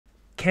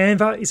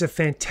Canva is a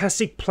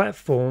fantastic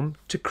platform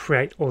to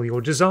create all your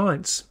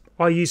designs.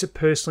 I use it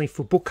personally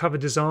for book cover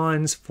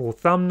designs, for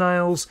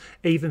thumbnails,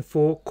 even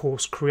for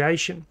course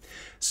creation.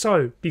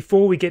 So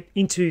before we get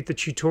into the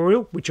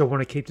tutorial, which I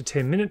want to keep to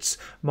 10 minutes,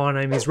 my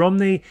name is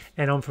Romney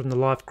and I'm from The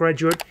Life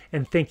Graduate,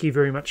 and thank you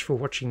very much for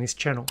watching this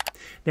channel.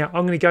 Now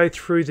I'm going to go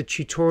through the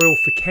tutorial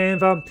for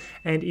Canva,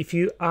 and if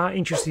you are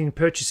interested in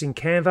purchasing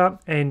Canva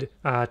and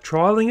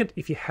trialing it,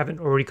 if you haven't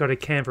already got a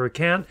Canva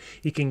account,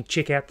 you can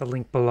check out the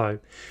link below.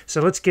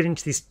 So let's get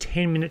into this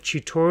 10-minute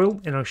tutorial,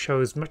 and I'll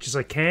show as much as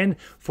I can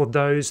for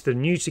those that are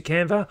new to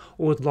Canva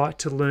or would like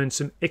to learn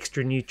some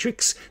extra new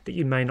tricks that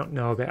you may not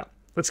know about.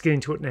 Let's get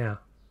into it now.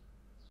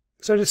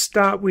 So to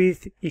start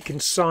with, you can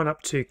sign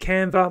up to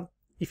Canva.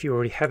 If you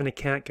already have an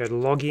account, go to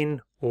login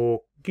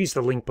or use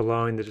the link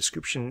below in the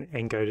description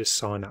and go to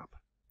sign up.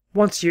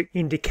 Once you're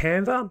into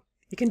Canva,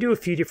 you can do a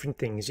few different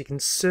things. You can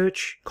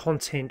search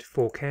content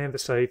for Canva.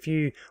 So if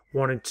you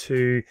wanted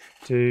to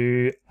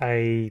do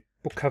a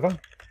book cover,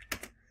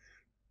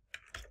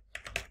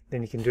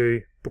 then you can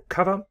do book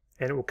cover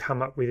and it will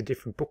come up with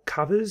different book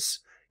covers.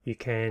 You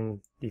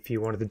can, if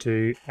you wanted to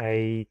do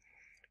a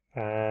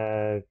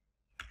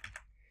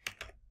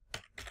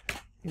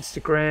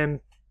Instagram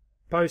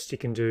post, you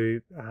can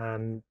do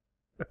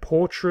a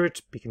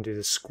portrait, you can do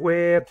the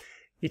square,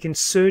 you can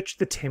search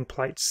the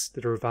templates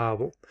that are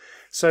available.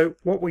 So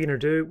what we're going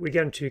to do, we're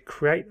going to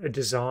create a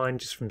design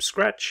just from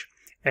scratch,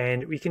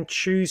 and we can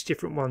choose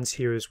different ones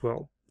here as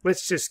well.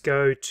 Let's just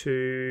go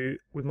to,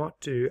 we might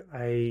do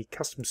a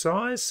custom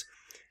size.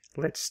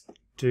 Let's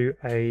do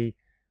a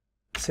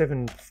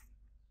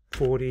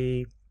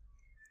 740.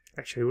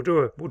 Actually,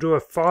 we'll do a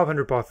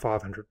 500 by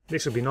 500.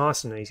 This will be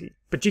nice and easy,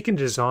 but you can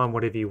design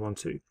whatever you want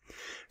to.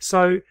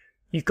 So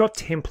you've got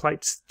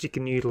templates that you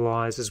can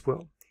utilize as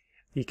well.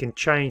 You can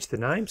change the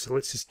name. So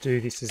let's just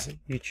do this as a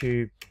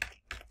YouTube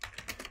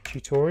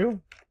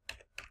tutorial.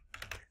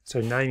 So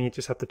naming it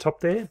just up the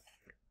top there.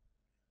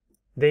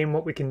 Then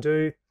what we can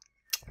do,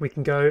 we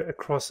can go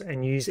across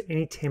and use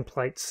any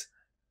templates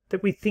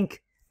that we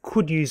think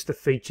could use the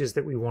features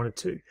that we wanted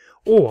to,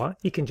 or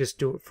you can just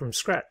do it from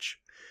scratch.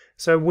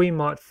 So we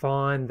might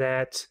find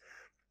that,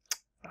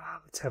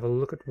 let's have a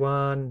look at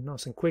one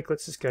nice and quick.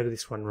 Let's just go to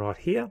this one right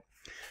here.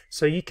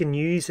 So you can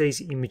use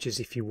these images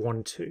if you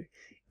want to.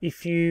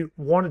 If you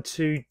wanted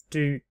to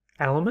do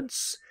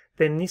elements,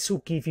 then this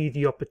will give you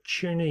the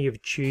opportunity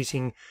of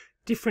choosing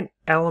different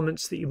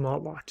elements that you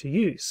might like to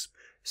use.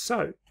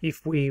 So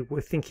if we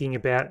were thinking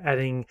about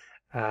adding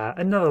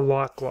another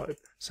light globe,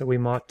 so we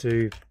might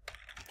do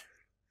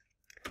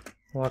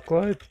light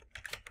globe,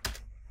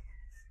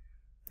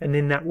 and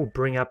then that will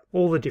bring up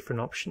all the different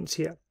options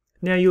here.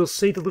 Now you'll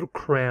see the little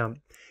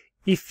crown.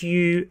 If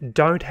you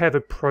don't have a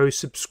pro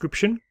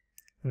subscription,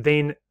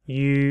 then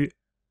you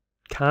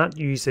can't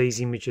use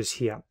these images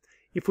here.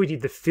 If we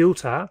did the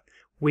filter,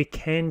 we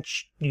can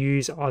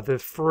use either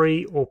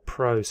free or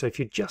pro. So if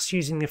you're just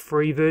using the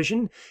free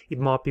version, it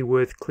might be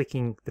worth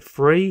clicking the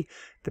free.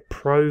 The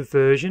pro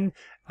version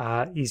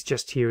is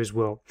just here as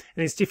well. And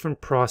there's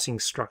different pricing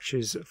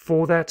structures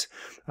for that,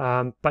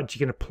 but you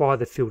can apply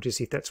the filters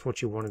if that's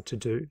what you wanted to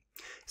do.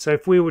 So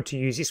if we were to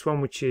use this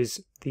one, which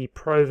is the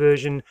pro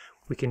version,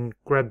 we can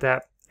grab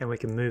that and we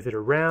can move it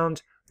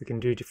around. We can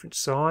do different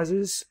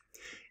sizes.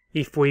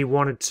 If we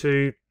wanted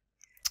to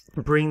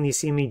bring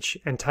this image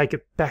and take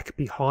it back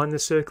behind the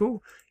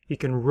circle, you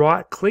can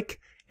right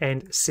click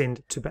and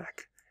send to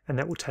back, and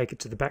that will take it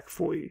to the back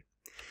for you.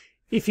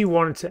 If you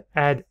wanted to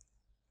add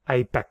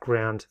a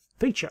background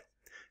feature,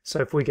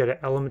 so if we go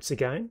to elements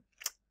again,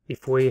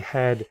 if we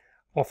had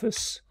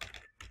office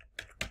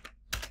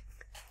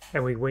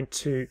and we went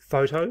to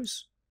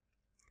photos,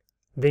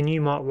 then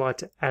you might like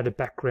to add a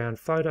background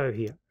photo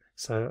here.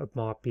 So it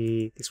might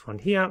be this one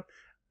here.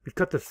 We've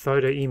got the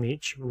photo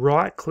image,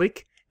 right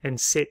click and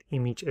set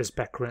image as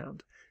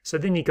background. So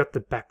then you got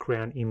the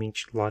background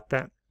image like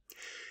that.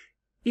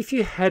 If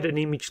you had an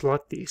image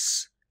like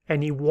this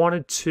and you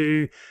wanted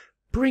to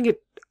bring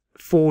it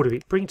forward a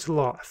bit, bring it to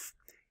life,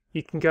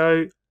 you can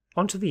go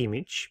onto the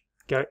image,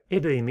 go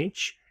edit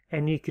image,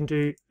 and you can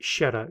do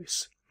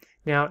shadows.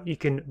 Now you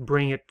can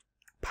bring it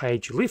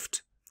page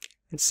lift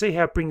and see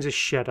how it brings a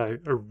shadow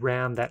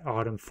around that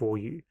item for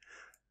you.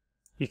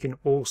 You can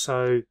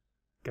also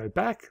go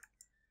back,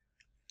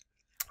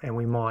 and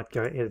we might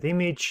go edit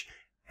image,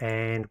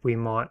 and we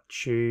might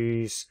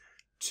choose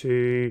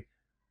to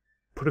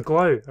put a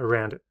glow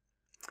around it.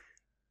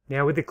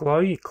 Now with the glow,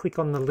 you click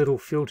on the little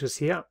filters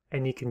here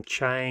and you can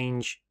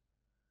change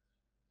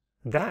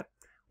that.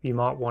 You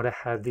might want to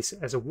have this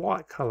as a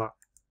white color,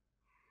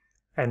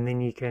 and then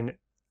you can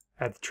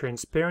add the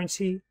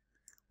transparency.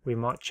 We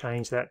might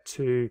change that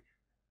to,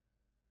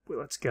 well,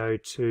 let's go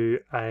to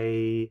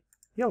a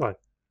yellow,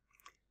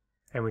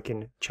 and we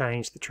can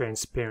change the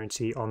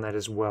transparency on that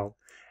as well.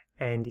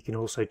 And you can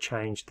also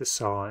change the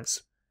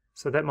size.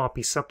 So that might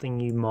be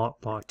something you might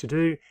like to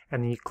do,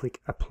 and then you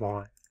click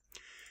apply.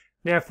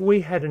 Now if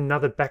we had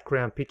another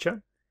background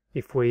picture,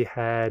 if we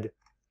had,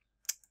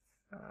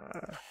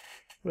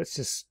 let's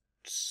just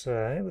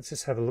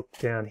have a look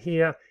down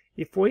here.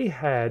 If we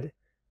had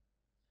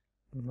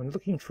I'm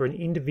looking for an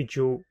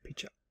individual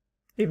picture,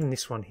 even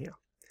this one here.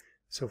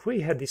 So if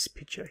we had this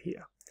picture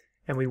here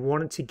and we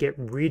wanted to get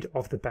rid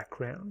of the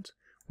background,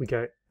 we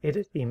go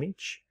Edit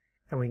Image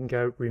and we can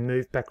go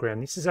Remove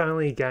Background. This is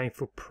only again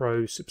for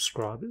Pro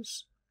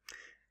subscribers.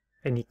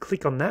 And you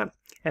click on that,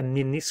 and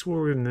then this will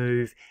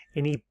remove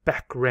any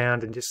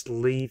background and just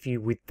leave you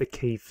with the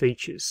key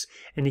features.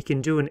 And you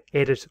can do an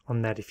edit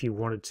on that if you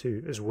wanted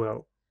to as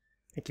well.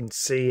 You can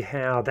see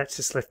how that's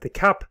just left the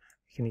cup.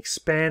 You can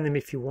expand them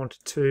if you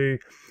wanted to.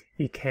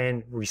 You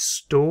can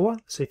restore.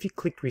 So if you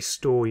click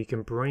restore, you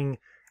can bring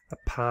a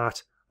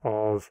part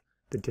of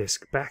the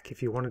desk back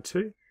if you wanted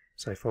to.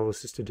 So if I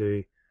was just to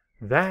do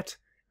that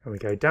and we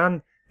go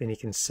done, then you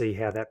can see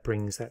how that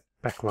brings that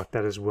back like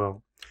that as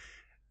well.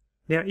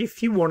 Now,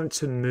 if you wanted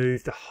to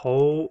move the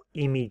whole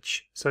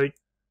image, so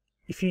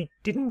if you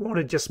didn't want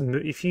to just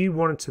move, if you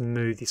wanted to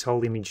move this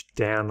whole image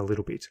down a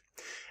little bit,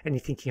 and you're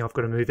thinking, I've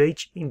got to move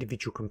each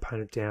individual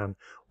component down,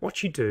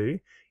 what you do,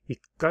 you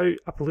go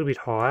up a little bit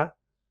higher,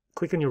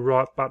 click on your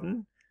right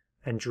button,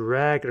 and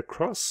drag it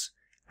across,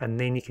 and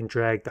then you can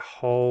drag the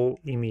whole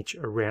image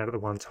around at the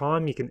one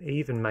time. You can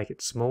even make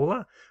it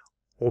smaller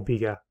or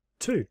bigger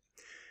too.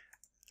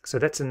 So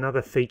that's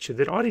another feature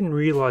that I didn't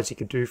realize you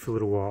could do for a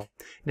little while.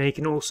 Now you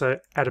can also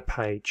add a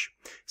page.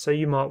 So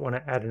you might want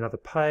to add another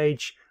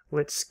page.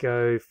 Let's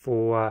go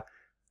for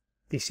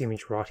this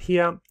image right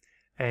here,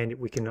 and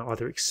we can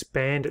either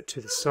expand it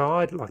to the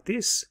side like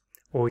this,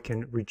 or we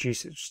can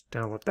reduce it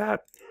down like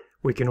that.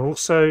 We can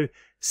also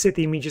set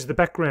the image as the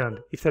background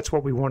if that's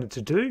what we wanted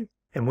to do,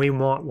 and we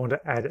might want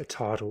to add a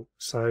title.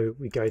 So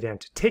we go down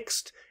to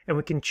text and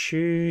we can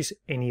choose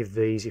any of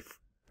these if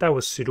they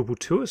were suitable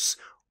to us,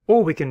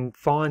 or we can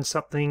find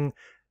something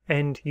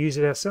and use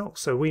it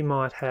ourselves. So we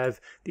might have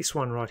this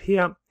one right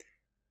here,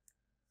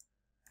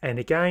 and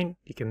again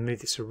you can move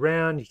this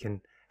around, you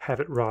can have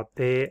it right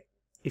there.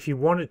 If you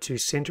wanted to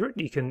center it,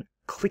 you can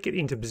click it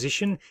into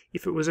position.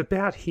 If it was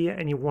about here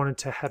and you wanted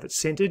to have it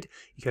centered,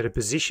 you go to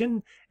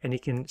position and you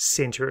can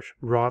center it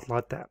right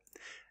like that.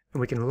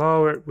 And we can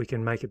lower it, we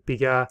can make it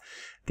bigger.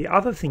 The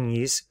other thing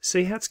is,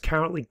 see how it's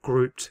currently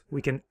grouped?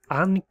 We can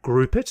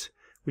ungroup it,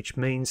 which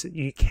means that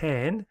you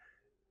can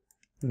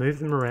move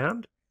them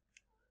around,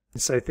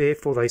 and so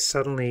therefore they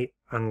suddenly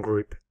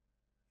ungroup.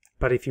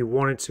 But if you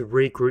wanted to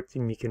regroup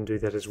them, you can do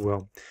that as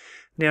well.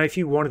 Now if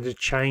you wanted to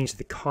change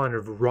the kind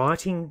of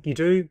writing you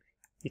do,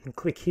 you can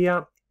click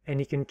here and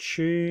you can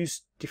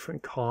choose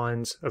different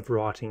kinds of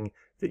writing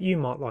that you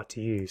might like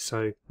to use.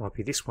 So it might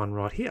be this one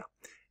right here,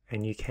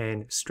 and you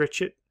can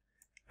stretch it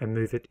and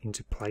move it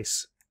into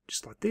place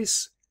just like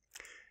this.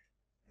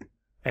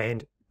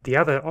 And the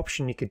other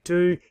option you could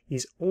do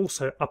is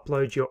also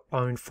upload your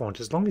own font,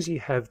 as long as you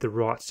have the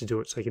rights to do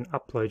it. So you can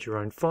upload your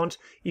own font.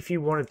 If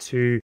you wanted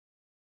to,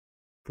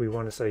 if we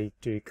want to say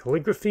do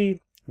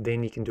calligraphy,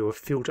 then you can do a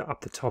filter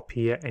up the top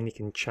here and you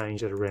can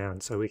change it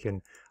around. So we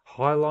can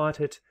highlight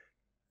it,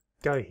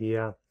 go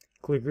here,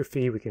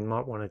 calligraphy,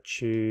 might want to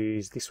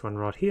choose this one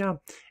right here,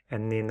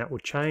 and then that will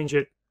change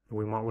it.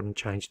 We might want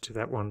to change it to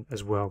that one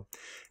as well.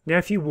 Now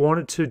if you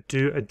wanted to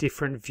do a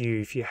different view,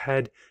 if you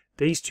had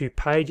these two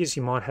pages,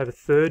 you might have a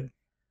third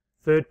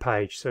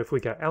page. So if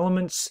we go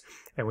elements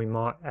and we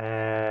might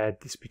add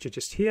this picture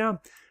just here,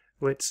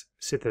 let's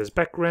set that as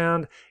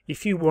background.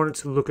 If you wanted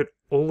to look at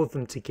all of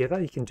them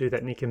together, you can do that,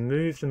 and you can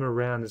move them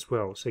around as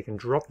well. So you can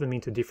drop them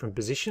into different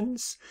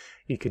positions.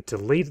 You could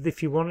delete it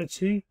if you wanted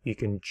to. You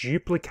can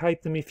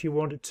duplicate them if you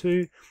wanted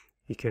to.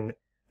 You can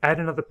add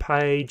another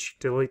page,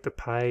 delete the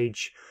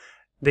page.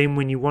 Then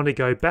when you want to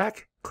go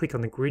back, click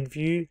on the grid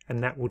view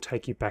and that will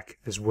take you back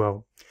as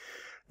well.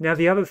 Now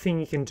the other thing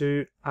you can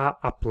do are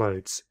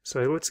uploads.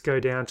 So let's go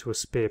down to a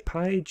spare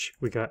page.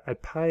 We go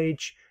add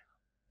page.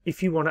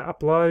 If you want to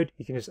upload,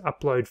 you can just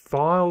upload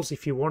files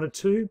if you wanted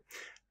to,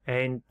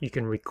 and you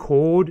can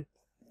record.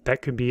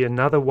 That could be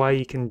another way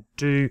you can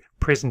do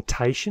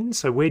presentations.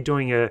 So we're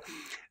doing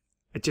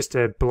just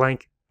a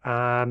blank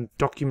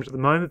document at the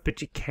moment,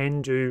 but you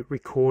can do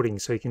recording.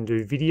 So you can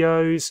do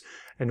videos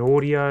and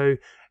audio.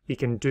 You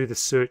can do the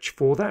search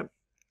for that.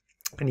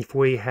 And if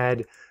we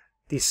had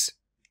this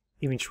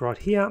image right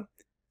here,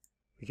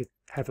 we could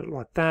have it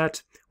like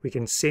that. We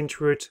can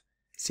center it,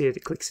 see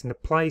it clicks into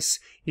place.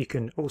 You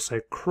can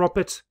also crop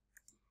it,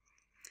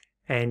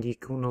 and you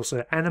can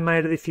also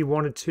animate it if you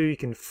wanted to. You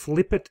can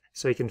flip it,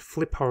 so you can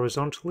flip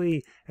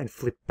horizontally and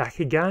flip back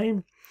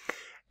again.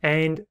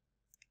 And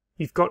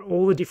you've got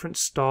all the different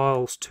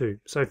styles too.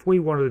 So if we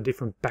wanted a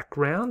different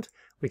background,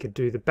 we could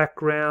do the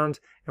background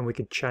and we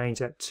could change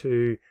that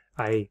to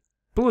a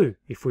blue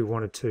if we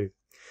wanted to.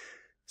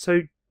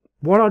 So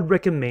what I'd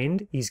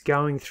recommend is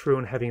going through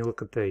and having a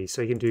look at these.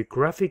 So you can do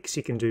graphics,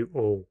 you can do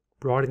all,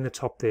 right in the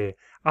top there.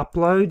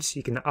 Uploads,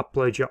 you can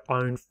upload your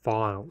own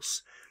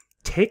files.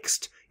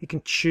 Text, you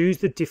can choose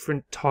the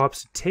different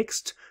types of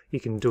text. You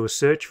can do a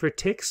search for a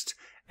text,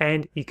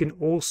 and you can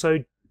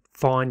also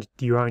find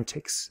your own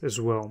text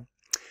as well.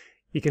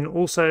 You can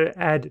also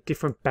add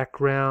different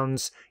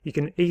backgrounds. You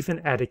can even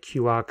add a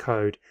QR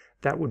code.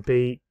 That would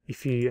be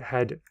if you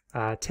had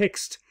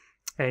text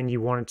and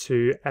you wanted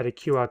to add a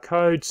QR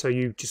code, so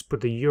you just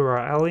put the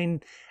URL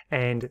in,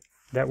 and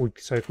that would,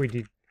 so if we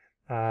did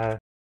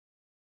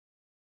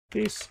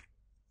this,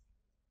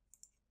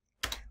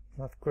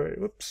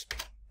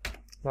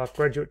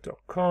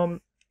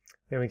 lifegraduate.com,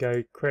 then we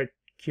go create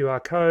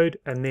QR code,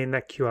 and then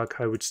that QR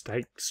code would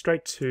take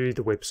straight to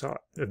the website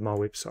of my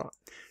website.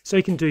 So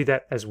you can do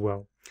that as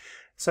well.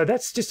 So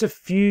that's just a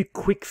few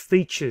quick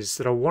features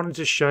that I wanted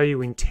to show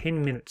you in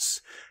 10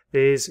 minutes.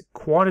 There's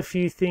quite a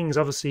few things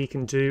obviously you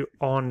can do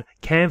on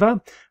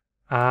Canva.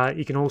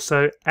 You can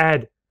also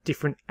add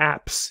different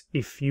apps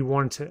if you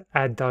want to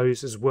add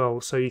those as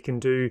well. So you can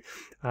do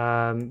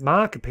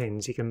marker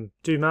pens. You can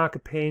do marker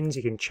pens.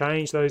 You can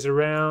change those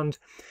around.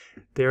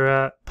 There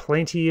are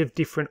plenty of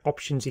different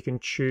options you can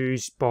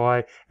choose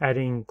by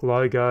adding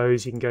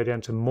logos. You can go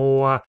down to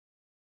more,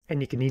 and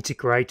you can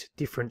integrate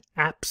different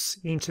apps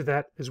into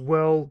that as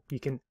well. You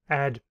can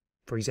add,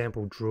 for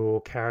example, draw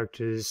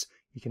characters.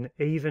 You can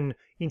even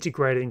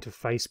integrate it into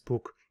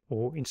Facebook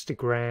or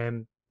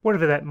Instagram,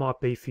 whatever that might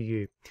be for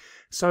you.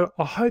 So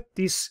I hope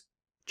this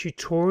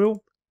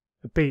tutorial,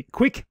 be it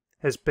quick,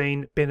 has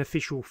been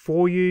beneficial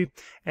for you,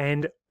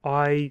 and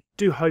I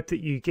do hope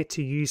that you get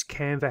to use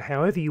Canva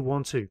however you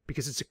want to,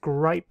 because it's a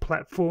great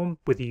platform,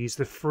 whether you use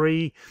the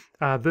free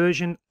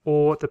version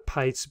or the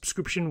paid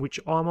subscription, which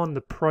I'm on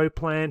the Pro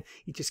plan.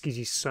 It just gives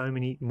you so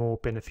many more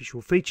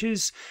beneficial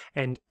features,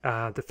 and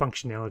the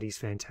functionality is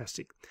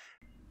fantastic.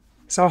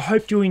 So I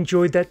hope you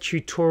enjoyed that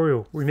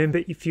tutorial.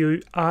 Remember, if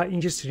you are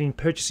interested in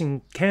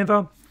purchasing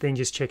Canva, then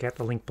just check out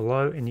the link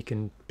below and you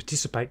can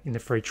participate in the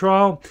free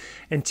trial.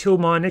 Until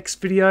my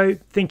next video,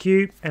 thank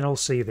you, and I'll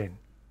see you then.